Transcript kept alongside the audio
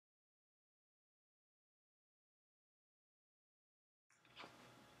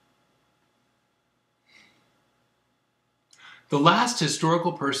The last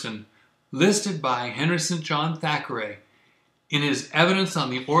historical person listed by Henry St. John Thackeray in his Evidence on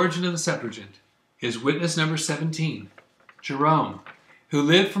the Origin of the Septuagint is witness number 17, Jerome, who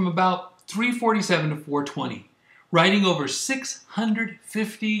lived from about 347 to 420, writing over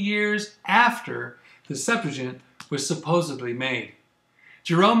 650 years after the Septuagint was supposedly made.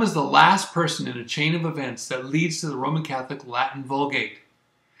 Jerome is the last person in a chain of events that leads to the Roman Catholic Latin Vulgate.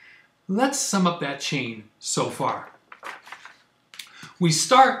 Let's sum up that chain so far. We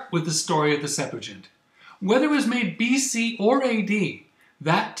start with the story of the Septuagint. Whether it was made BC or AD,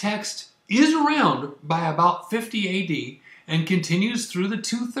 that text is around by about 50 AD and continues through the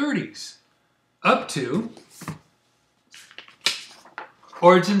 230s, up to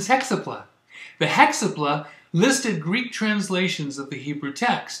Origen's Hexapla. The Hexapla listed Greek translations of the Hebrew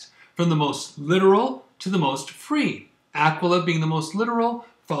text, from the most literal to the most free, Aquila being the most literal,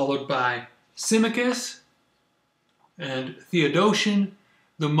 followed by Symmachus and Theodotion,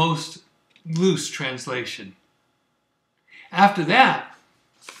 the most loose translation. After that,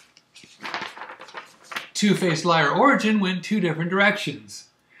 two-faced liar Origen went two different directions.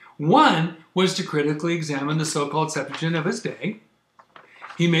 One was to critically examine the so-called Septuagint of his day.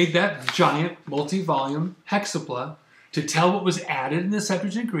 He made that giant multi-volume hexapla to tell what was added in the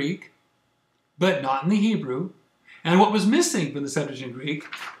Septuagint Greek, but not in the Hebrew, and what was missing from the Septuagint Greek,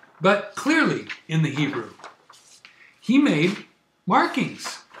 but clearly in the Hebrew. He made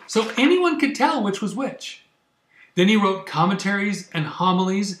markings, so anyone could tell which was which. Then he wrote commentaries and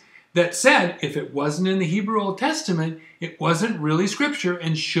homilies that said if it wasn't in the Hebrew Old Testament, it wasn't really scripture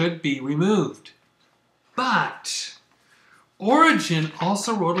and should be removed. But Origen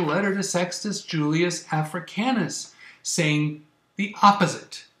also wrote a letter to Sextus Julius Africanus saying the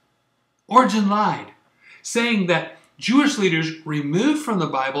opposite. Origen lied, saying that Jewish leaders removed from the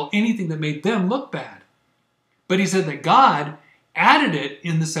Bible anything that made them look bad. But he said that God added it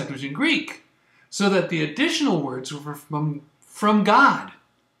in the Septuagint Greek, so that the additional words were from God.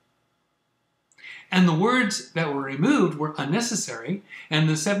 And the words that were removed were unnecessary, and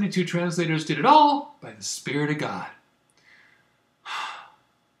the 72 translators did it all by the Spirit of God.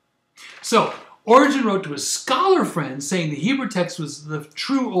 So, Origen wrote to his scholar friends saying the Hebrew text was the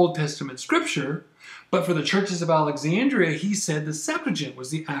true Old Testament scripture, but for the churches of Alexandria, he said the Septuagint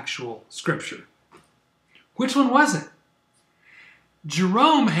was the actual scripture. Which one was it?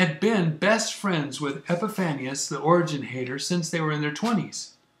 Jerome had been best friends with Epiphanius, the Origen hater, since they were in their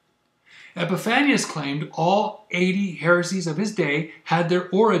 20s. Epiphanius claimed all 80 heresies of his day had their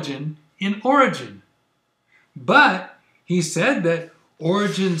origin in Origen. But he said that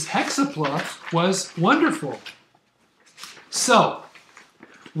Origen's hexapla was wonderful. So,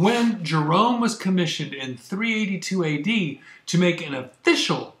 when Jerome was commissioned in 382 AD to make an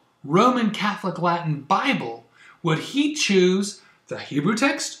official Roman Catholic Latin Bible, would he choose the Hebrew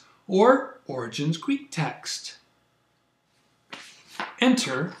text or Origen's Greek text?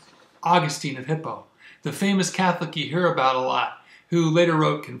 Enter Augustine of Hippo, the famous Catholic you hear about a lot, who later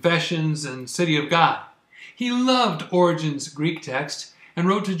wrote Confessions and City of God. He loved Origen's Greek text and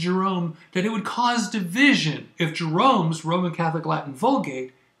wrote to Jerome that it would cause division if Jerome's Roman Catholic Latin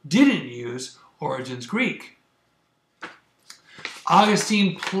Vulgate didn't use Origen's Greek.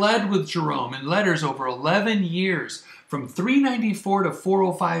 Augustine pled with Jerome in letters over 11 years, from 394 to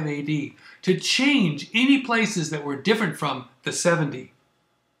 405 AD, to change any places that were different from the 70.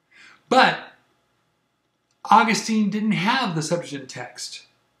 But Augustine didn't have the Septuagint text.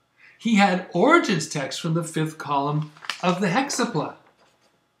 He had Origen's text from the 5th column of the Hexapla,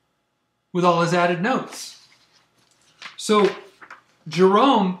 with all his added notes. So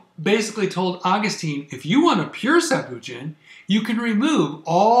Jerome basically told Augustine, if you want a pure Septuagint, you can remove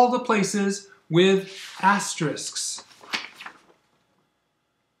all the places with asterisks.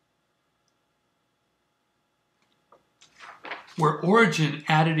 Where Origen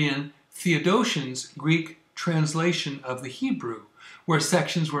added in Theodotion's Greek translation of the Hebrew, where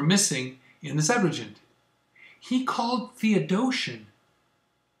sections were missing in the Septuagint. He called Theodotion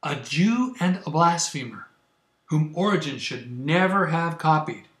a Jew and a blasphemer, whom Origen should never have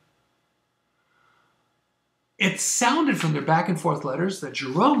copied. It sounded from their back and forth letters that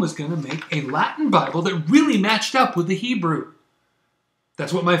Jerome was going to make a Latin Bible that really matched up with the Hebrew.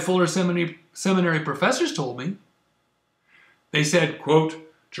 That's what my Fuller Seminary professors told me. They said, quote,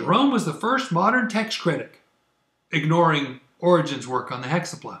 Jerome was the first modern text critic, ignoring Origen's work on the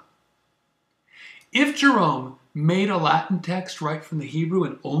Hexapla. If Jerome made a Latin text right from the Hebrew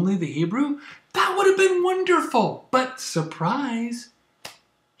and only the Hebrew, that would have been wonderful. But surprise,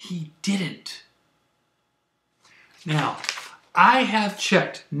 he didn't. Now, I have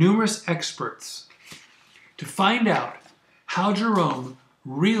checked numerous experts to find out how Jerome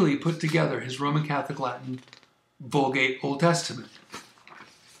really put together his Roman Catholic Latin Vulgate Old Testament.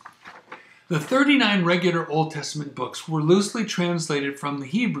 The 39 regular Old Testament books were loosely translated from the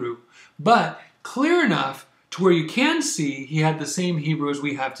Hebrew, but clear enough to where you can see he had the same Hebrew as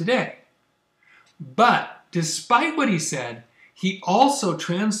we have today. But despite what he said, he also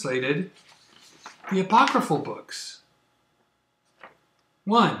translated the apocryphal books.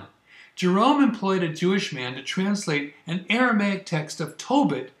 1. Jerome employed a Jewish man to translate an Aramaic text of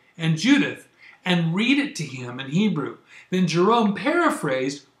Tobit and Judith and read it to him in Hebrew. Then Jerome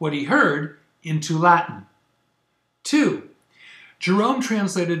paraphrased what he heard into Latin. 2. Jerome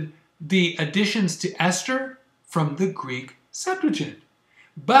translated the additions to Esther from the Greek Septuagint,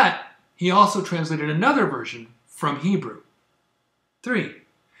 but he also translated another version from Hebrew. 3.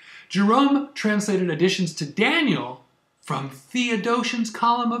 Jerome translated additions to Daniel from Theodotion's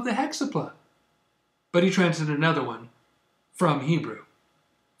column of the Hexapla, but he translated another one from Hebrew.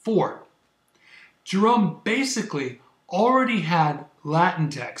 4. Jerome basically already had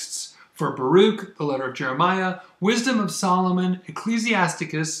Latin texts for Baruch, the letter of Jeremiah, Wisdom of Solomon,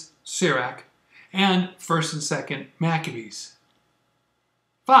 Ecclesiasticus, Sirach, and 1st and 2nd Maccabees.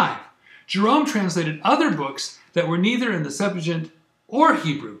 5. Jerome translated other books that were neither in the Septuagint or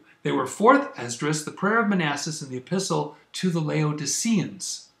Hebrew. They were 4th Esdras, the Prayer of Manassas, and the Epistle to the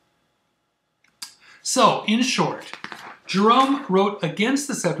Laodiceans. So, in short, Jerome wrote against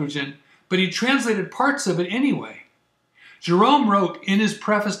the Septuagint, but he translated parts of it anyway. Jerome wrote in his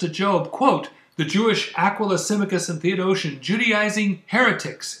preface to Job, quote, "The Jewish Aquila, Symmachus, and Theodotion, Judaizing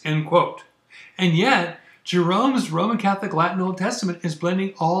heretics," end quote. And yet, Jerome's Roman Catholic Latin Old Testament is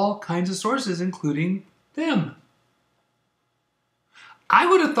blending all kinds of sources, including them. I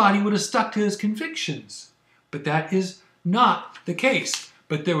would have thought he would have stuck to his convictions, but that is not the case.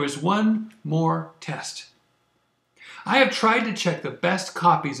 But there was one more test. I have tried to check the best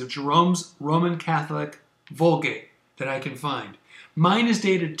copies of Jerome's Roman Catholic Vulgate that I can find. Mine is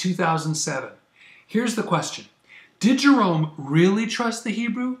dated 2007. Here's the question. Did Jerome really trust the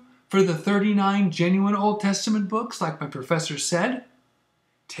Hebrew for the 39 genuine Old Testament books, like my professor said?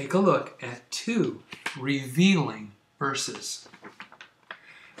 Take a look at 2 revealing verses.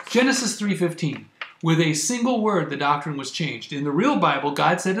 Genesis 3:15. With a single word, the doctrine was changed. In the real Bible,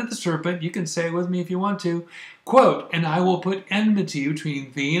 God said to the serpent, you can say it with me if you want to, quote, "And I will put enmity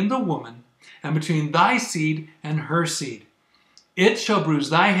between thee and the woman, and between thy seed and her seed. It shall bruise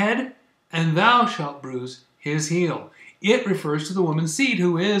thy head, and thou shalt bruise his heel." It refers to the woman's seed,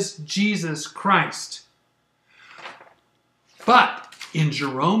 who is Jesus Christ. But in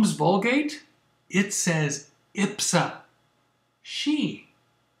Jerome's Vulgate, it says ipsa, she.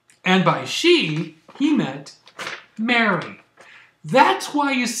 And by she, he meant Mary. That's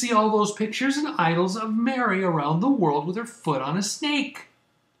why you see all those pictures and idols of Mary around the world with her foot on a snake.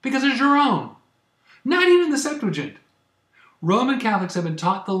 Because of Jerome. Not even the Septuagint. Roman Catholics have been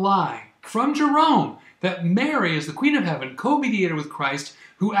taught the lie from Jerome that Mary is the Queen of Heaven, co-mediator with Christ,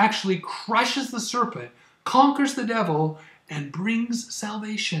 who actually crushes the serpent, conquers the devil, and brings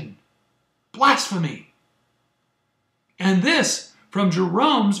salvation. Blasphemy. And this from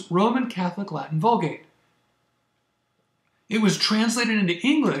Jerome's Roman Catholic Latin Vulgate. It was translated into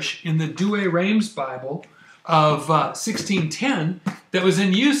English in the Douay-Rheims Bible of 1610 that was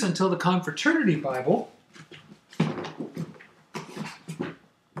in use until the Confraternity Bible.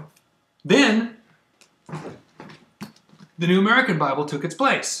 Then, the New American Bible took its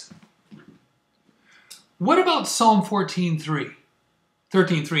place. What about Psalm 13:3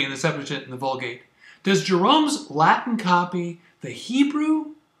 in the Septuagint and the Vulgate? Does Jerome's Latin copy the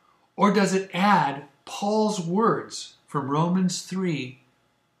Hebrew, or does it add Paul's words from Romans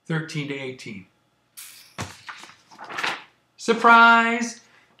 3:13 to 18? Surprise!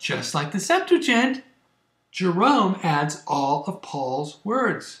 Just like the Septuagint, Jerome adds all of Paul's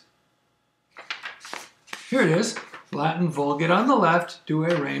words. Here it is, Latin Vulgate on the left,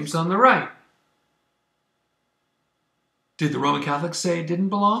 Douay-Rheims on the right. Did the Roman Catholics say it didn't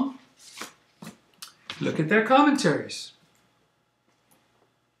belong? Look at their commentaries.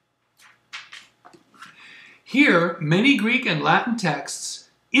 Here, many Greek and Latin texts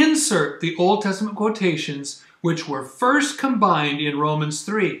insert the Old Testament quotations which were first combined in Romans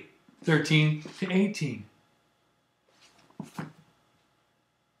 3:13 to 18.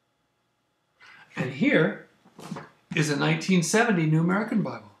 And here is a 1970 New American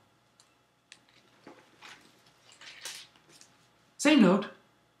Bible. Same note.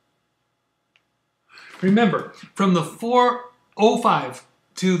 Remember, from the 405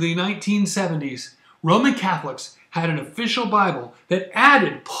 to the 1970s, Roman Catholics had an official Bible that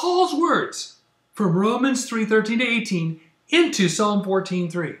added Paul's words from Romans 3:13 to 18 into Psalm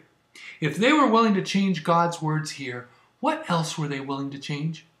 14:3. If they were willing to change God's words here, what else were they willing to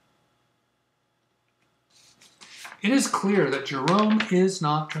change? It is clear that Jerome is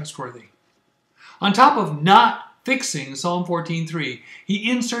not trustworthy. On top of not fixing Psalm 14:3, he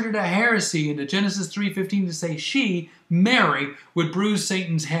inserted a heresy into Genesis 3:15 to say she, Mary, would bruise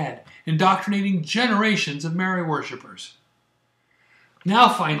Satan's head, indoctrinating generations of Mary worshippers. Now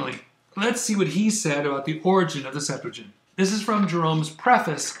finally, let's see what he said about the origin of the Septuagint. This is from Jerome's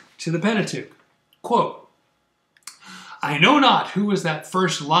preface to the Pentateuch. Quote, I know not who was that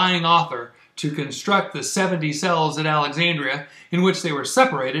first lying author to construct the 70 cells at Alexandria, in which they were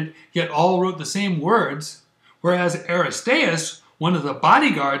separated, yet all wrote the same words, whereas Aristeas, one of the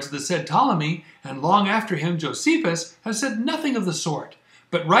bodyguards of the said Ptolemy, and long after him Josephus, have said nothing of the sort,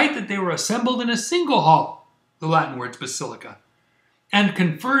 but write that they were assembled in a single hall, the Latin words basilica, and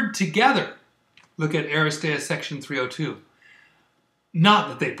conferred together. Look at Aristeas section 302. Not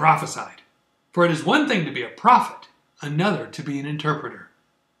that they prophesied, for it is one thing to be a prophet, another to be an interpreter.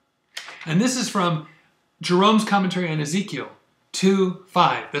 And this is from Jerome's commentary on Ezekiel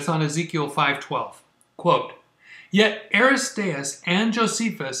 2:5. That's on Ezekiel 5:12. Quote, Yet Aristeas and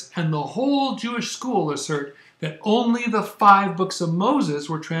Josephus and the whole Jewish school assert that only the 5 books of Moses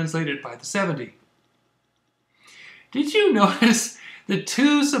were translated by the 70. Did you notice the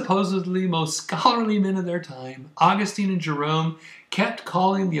 2 supposedly most scholarly men of their time, Augustine and Jerome, kept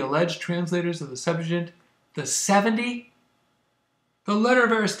calling the alleged translators of the Septuagint the 70? The letter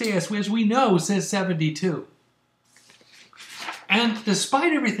of Aristeas, as we know, says 72. And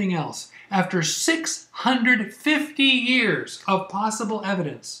despite everything else, after 650 years of possible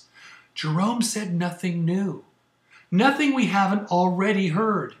evidence, Jerome said nothing new. Nothing we haven't already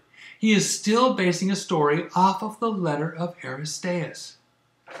heard. He is still basing a story off of the letter of Aristeas.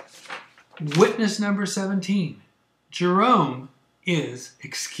 Witness number 17. Jerome is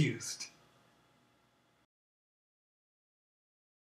excused.